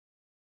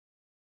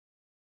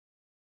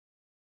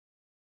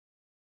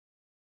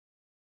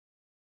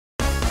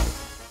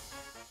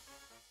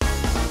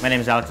My name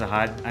is Alex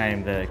Ahad. I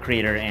am the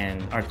creator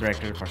and art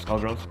director for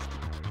Skullgirls.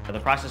 The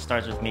process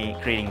starts with me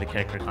creating the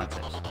character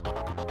concepts.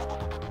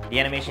 The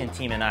animation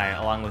team and I,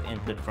 along with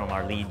input from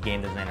our lead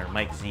game designer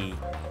Mike Z,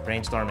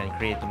 brainstorm and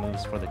create the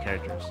moves for the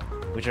characters,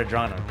 which are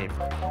drawn on paper.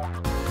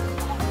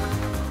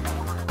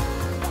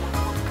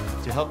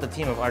 To help the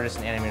team of artists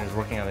and animators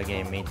working on the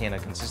game maintain a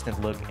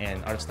consistent look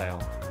and art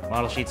style,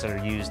 model sheets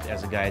are used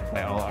as a guide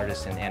by all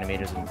artists and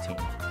animators in the team.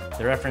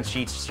 The reference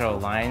sheets show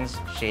lines,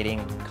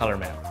 shading, color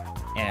map,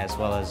 as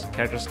well as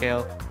character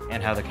scale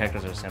and how the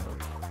characters are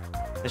assembled.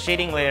 The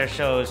shading layer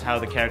shows how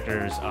the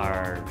characters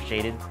are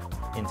shaded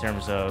in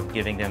terms of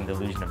giving them the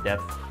illusion of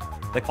depth.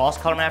 The false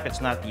color map, it's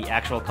not the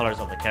actual colors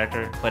of the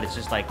character, but it's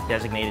just like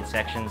designated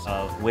sections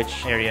of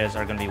which areas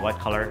are going to be what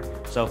color.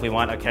 So if we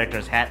want a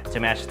character's hat to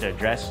match their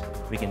dress,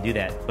 we can do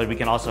that, but we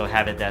can also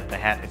have it that the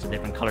hat is a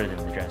different color than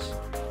the dress.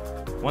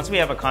 Once we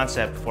have a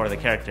concept for the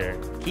character,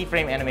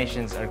 keyframe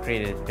animations are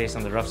created based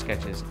on the rough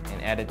sketches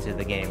and added to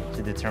the game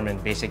to determine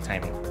basic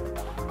timing.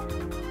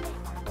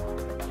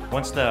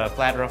 Once the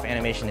flat rough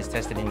animation is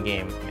tested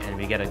in-game and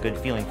we get a good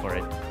feeling for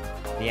it,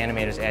 the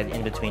animators add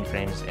in-between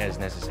frames as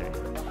necessary.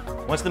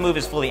 Once the move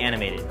is fully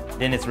animated,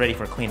 then it's ready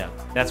for cleanup.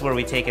 That's where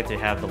we take it to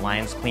have the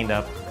lines cleaned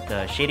up,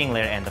 the shading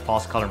layer, and the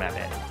false color map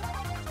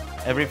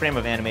added. Every frame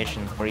of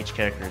animation for each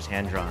character is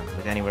hand-drawn,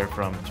 with anywhere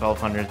from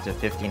 1200 to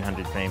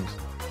 1500 frames.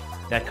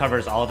 That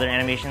covers all of their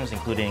animations,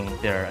 including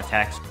their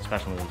attacks,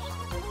 special moves,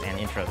 and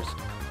intros.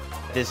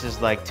 This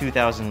is like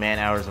 2,000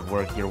 man-hours of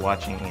work you're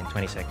watching in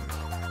 20 seconds.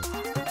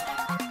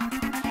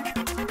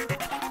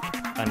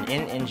 An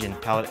in-engine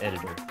palette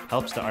editor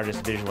helps the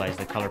artist visualize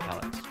the color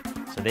palettes,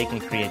 so they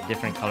can create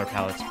different color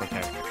palettes for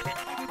characters.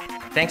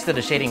 Thanks to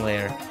the shading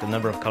layer, the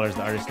number of colors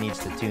the artist needs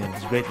to tune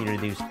is greatly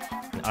reduced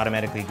and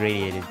automatically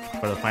gradiated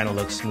for the final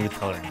look smooth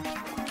coloring.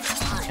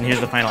 And here's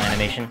the final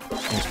animation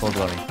in its full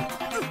glory.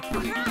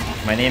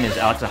 My name is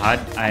Alex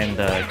Ahad. I am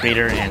the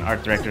creator and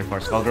art director for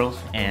Skullgirls,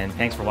 and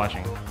thanks for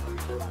watching.